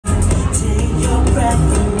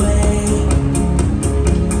breath away.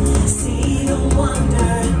 See the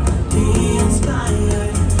wonder, be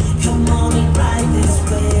inspired. Come on and ride this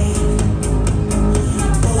wave.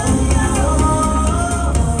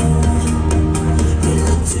 We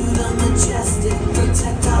look to the majestic,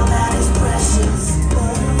 protect all that is precious.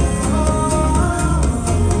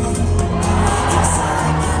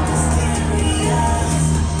 Exotic and mysterious.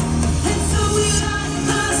 And so we light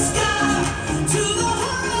the sky to the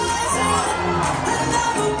horizon.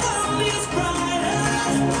 Another world is brighter.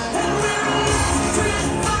 And we're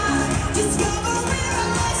electrified, discovery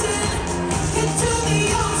rising into the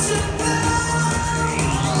ocean blue.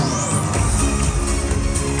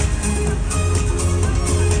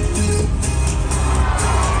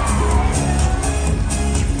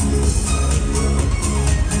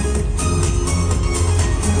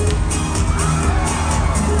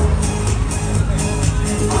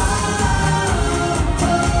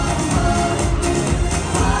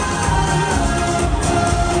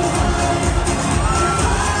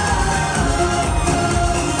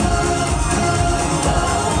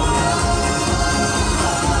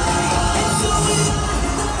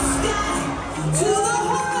 To the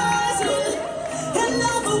horizon,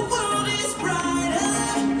 another world is brighter,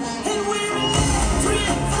 and we're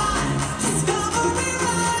electrified, discovery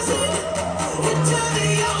rising into the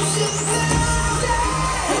ocean blue.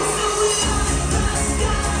 And so we light the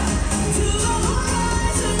sky to the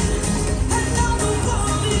horizon, another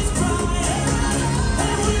world is brighter,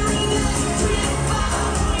 and we're electrified,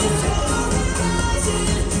 discovery rising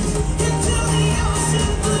into the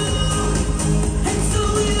ocean blue. And so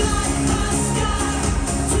we light the sky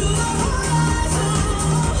to the horizon,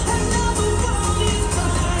 another world is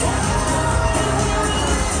brighter, and we're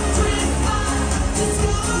electrified,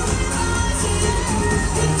 discovery rising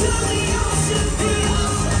into the ocean blue.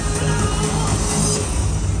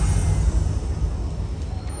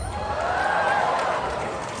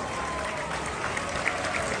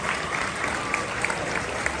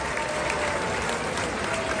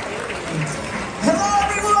 Hello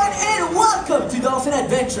everyone and welcome to Dolphin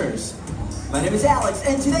Adventures. My name is Alex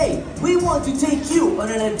and today we want to take you on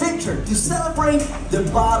an adventure to celebrate the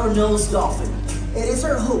bottlenose dolphin. It is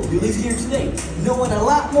our hope you live here today knowing a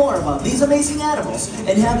lot more about these amazing animals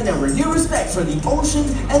and having a renewed respect for the ocean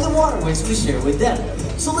and the waterways we share with them.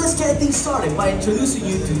 So let's get things started by introducing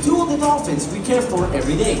you to two of the dolphins we care for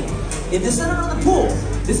every day. In the center of the pool,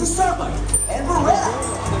 this is Starbuck and Beretta.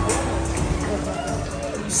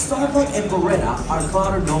 Starbuck and Beretta are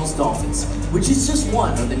bottlenose dolphins, which is just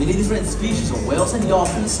one of the many different species of whales and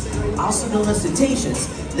dolphins, also known as cetaceans,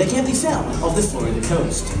 that can be found off the Florida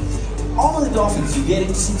coast. All of the dolphins you get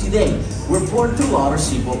to see today were born through Lauder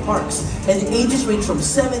SeaWorld parks, and the ages range from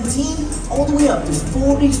 17 all the way up to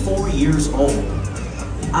 44 years old.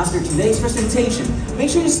 After today's presentation, make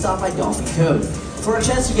sure you stop by Dolphin Cove for a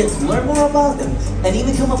chance to get to learn more about them and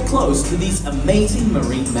even come up close to these amazing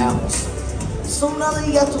marine mammals. So now that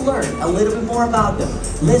you got to learn a little bit more about them,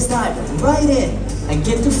 let's dive right in and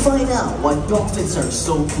get to find out why dolphins are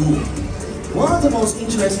so cool. One of the most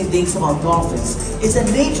interesting things about dolphins is that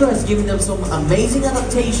nature has given them some amazing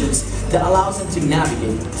adaptations that allows them to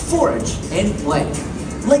navigate, forage, and play.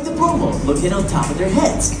 Like the bromo looking on top of their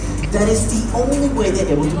heads. That is the only way they're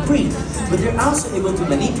able to breathe, but they're also able to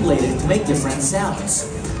manipulate it to make different sounds.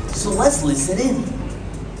 So let's listen in.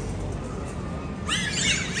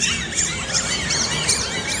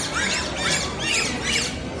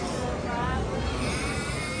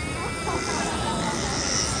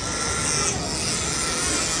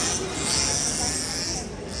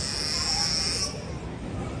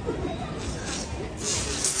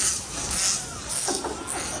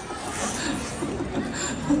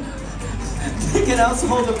 They can also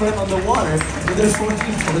hold their breath on the water when they're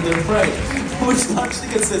foraging for their prey, which largely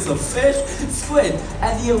consists of fish, squid,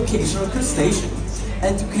 and the occasional crustacean.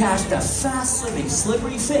 And to catch that fast-swimming,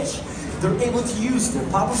 slippery fish, they're able to use their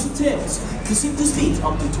powerful tails to sink to speeds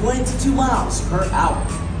up to 22 miles per hour.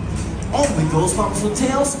 And with those powerful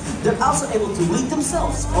tails, they're also able to lead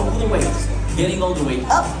themselves over the waves, getting all the way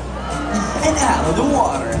up and out of the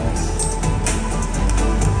water.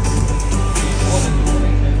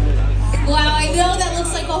 Wow, I know that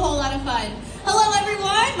looks like a whole lot of fun. Hello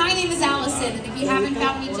everyone, my name is Allison, and if you haven't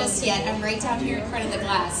found me just yet, I'm right down here in front of the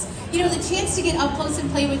glass. You know, the chance to get up close and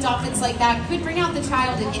play with dolphins like that could bring out the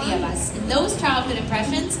child in any of us, and those childhood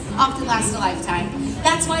impressions often last a lifetime.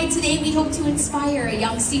 That's why today we hope to inspire a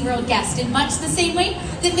young SeaWorld guest in much the same way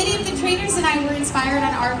that many of the trainers and I were inspired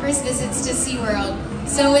on our first visits to SeaWorld.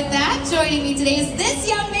 So with that, joining me today is this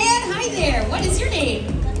young man. Hi there, what is your name?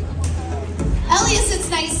 Elias, it's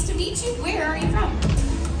nice to meet you. Where are you from?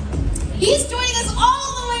 He's joining us all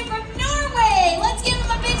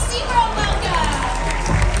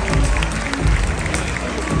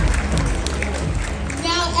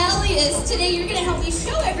today you're going to help me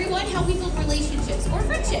show everyone how we build relationships or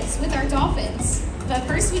friendships with our dolphins. But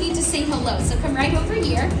first we need to say hello. So come right over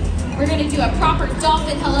here. We're going to do a proper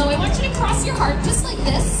dolphin hello. I want you to cross your heart just like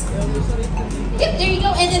this. Yep, there you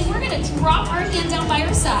go. And then we're going to drop our hand down by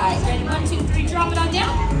our side. Ready? 1, 2, 3, drop it on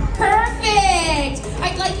down. Perfect.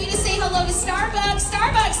 I'd like you to say hello to Starbucks.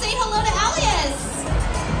 Starbucks, say hello to Elias.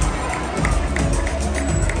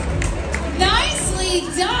 Nicely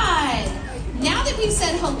done. Now that we've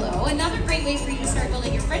said hello, another great way for you to start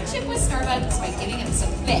building your friendship with Starbucks is by giving him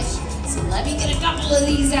some fish. So let me get a couple of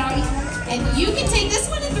these out. And you can take this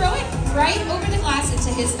one and throw it right over the glass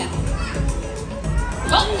into his mouth.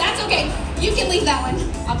 Well, that's okay. You can leave that one.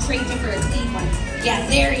 I'll trade you for a clean one. Yeah,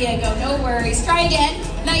 there you go. No worries. Try again.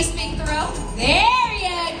 Nice big throw. There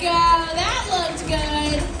you go. That looked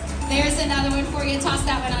good. There's another one for you. Toss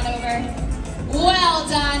that one on over. Well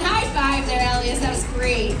done. High five there, Elias. That was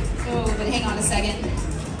great. Oh, but hang on a second.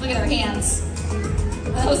 Look at our hands.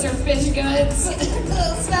 Those are fish goods.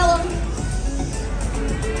 Smell them.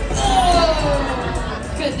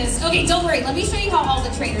 Oh, goodness. Okay, don't worry. Let me show you how all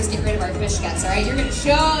the trainers get rid of our fish guts, all right? You're going to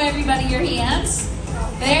show everybody your hands.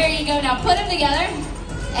 There you go. Now put them together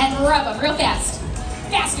and rub them real fast.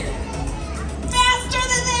 Faster. Faster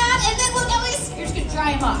than that. And then look, Elias, you're just going to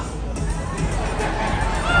dry them off.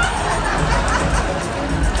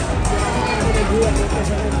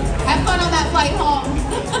 Have fun on that flight home.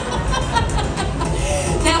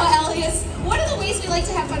 Now, Elias, one of the ways we like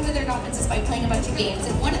to have fun with our dolphins is by playing a bunch of games.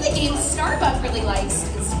 And one of the games Starbuck really likes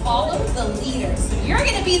is follow the leader. So you're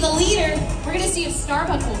going to be the leader. We're going to see if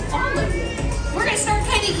Starbuck will follow you. We're going to start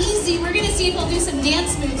kind of easy. We're going to see if he'll do some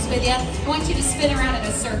dance moves with you. I want you to spin around in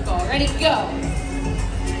a circle. Ready? Go.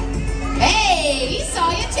 Hey, he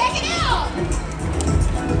saw you. Check it out.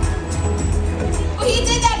 Well, he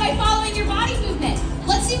did that by following your body movement.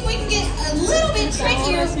 Let's see if we can get a little bit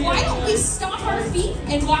trickier. Why don't we stomp our feet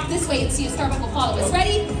and walk this way and see if Starbuck will follow us.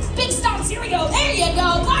 Ready? Big stomps. Here we go. There you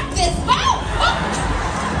go. Walk this. Wow. Oh.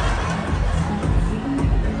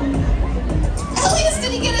 Elias,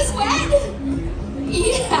 did he get us wet?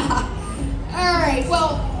 Yeah. All right.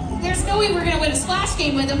 Well, there's no way we're going to win a splash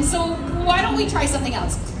game with him, so why don't we try something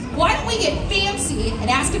else? Why don't we get fancy and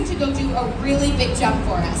ask him to go do a really big jump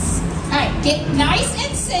for us? All right, get nice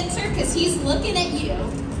and center because he's looking at you.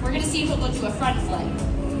 We're going to see if he'll go do a front flip.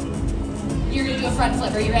 You're going to do a front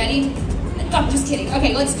flip. Are you ready? No, I'm just kidding.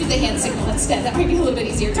 Okay, let's do the hand signal instead. That might be a little bit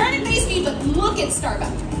easier. Turn and face me, but look at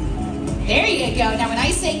Starbuck. There you go. Now, when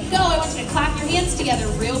I say go, I want you to clap your hands together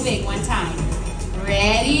real big one time.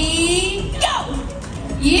 Ready? Go!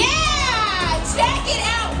 Yeah! Check it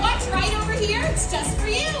out. Watch right over here. It's just for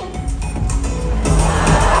you.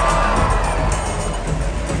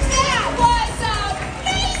 That was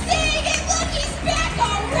amazing! And look, he's back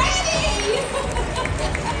already!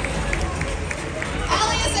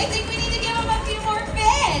 Elias, I think we need to give him a few more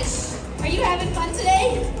fish. Are you having fun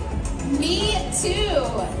today? Me too.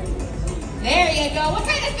 There you go. What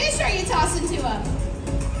kind of fish are you tossing to him?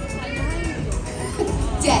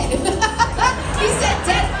 Dead. He said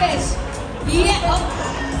dead fish. Yeah. Oh.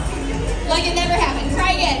 Like it never happened.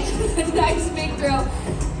 Try again. Nice big throw.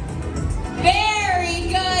 Very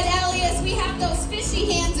good, Elias. We have those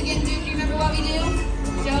fishy hands again, dude. Do you remember what we do?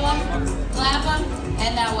 Show them, clap them,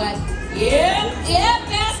 and now what? Yep,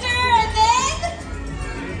 faster, and then?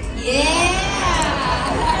 Yeah,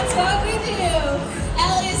 that's what we do.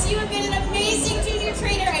 Elias, you have been an amazing junior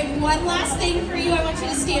trainer. I have one last thing for you. I want you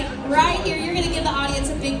to stand right here. You're going to give the audience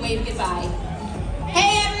a big wave goodbye.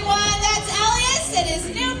 Hey, everyone, that's Elias and his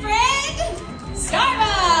new friend, Starbuck.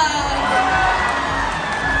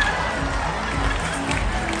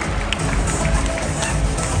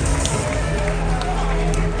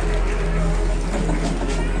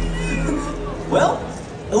 Well,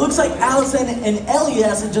 it looks like Allison and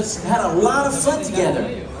Elias have just had a lot of fun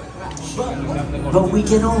together. But we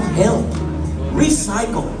can all help.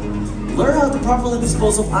 Recycle. Learn how to properly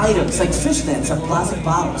dispose of items like fish nets and plastic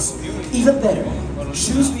bottles. Even better,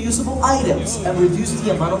 choose reusable items and reduce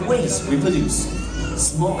the amount of waste we produce.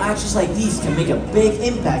 Small actions like these can make a big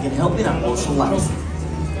impact in helping our ocean life.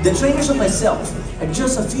 The trainers and myself are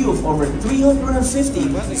just a few of over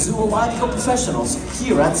 350 zoological professionals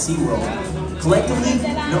here at SeaWorld. Collectively,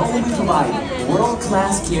 not only we provide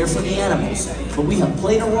world-class care for the animals, but we have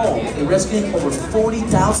played a role in rescuing over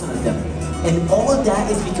 40,000 of them. And all of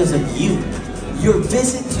that is because of you. Your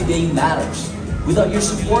visit today matters. Without your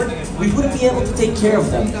support, we wouldn't be able to take care of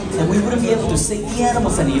them, and we wouldn't be able to save the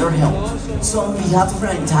animals that need our help. So on behalf of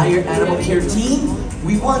our entire animal care team,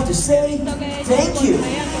 we want to say thank you.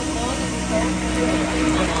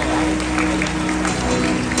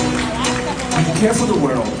 care for the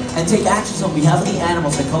world, and take actions on behalf of the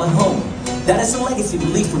animals that call it home. That is a legacy we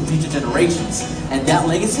leave for future generations, and that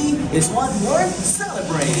legacy is one worth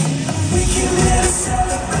celebrating. We can never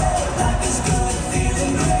celebrate. Life is good,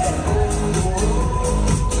 feeling great.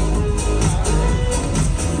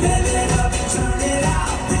 Live it up and turn it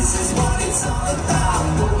out. This is what it's all about.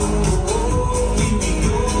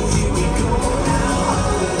 Here we go now.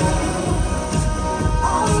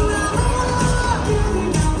 All around the world,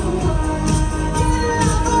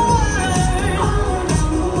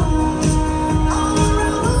 all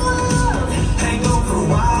around the world. Hang on for a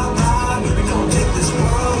while, ride. We gon' take this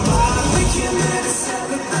world wide. We can never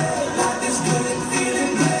celebrate. Life is good and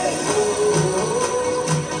feeling great.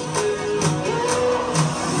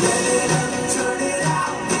 Live it up and turn it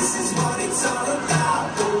out. This is what it's all about.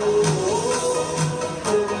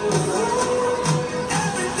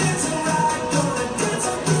 Everything's alright. Gonna dance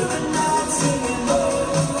on through the night, singing,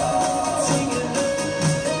 singing.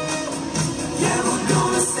 Yeah, we're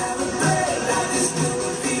gonna celebrate. Life is good,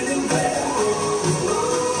 we're feeling great.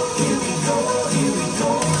 Here we go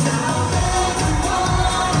now.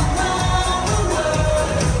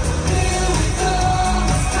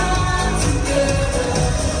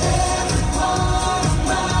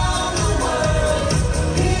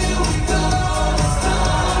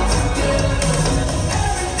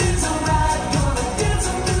 Everything's alright. Gonna dance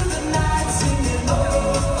on through the night, singing,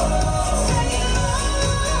 singing.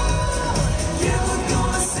 Yeah, we're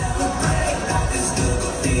gonna celebrate. Life is good,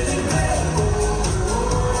 we're feeling great.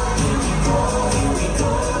 Here we go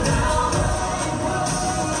now.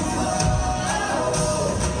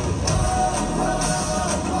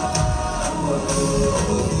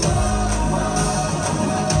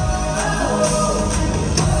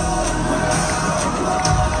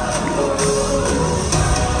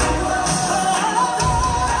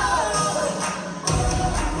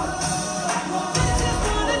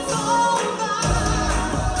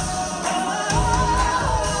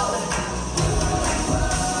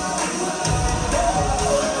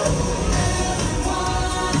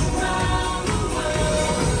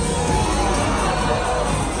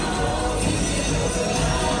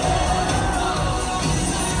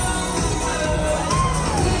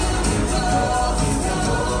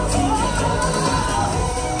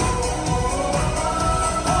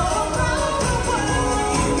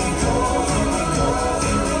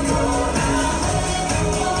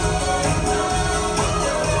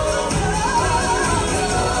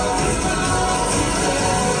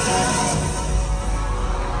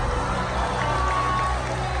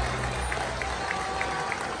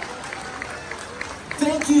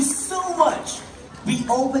 Thank you so much! Be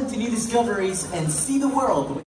open to new discoveries and see the world.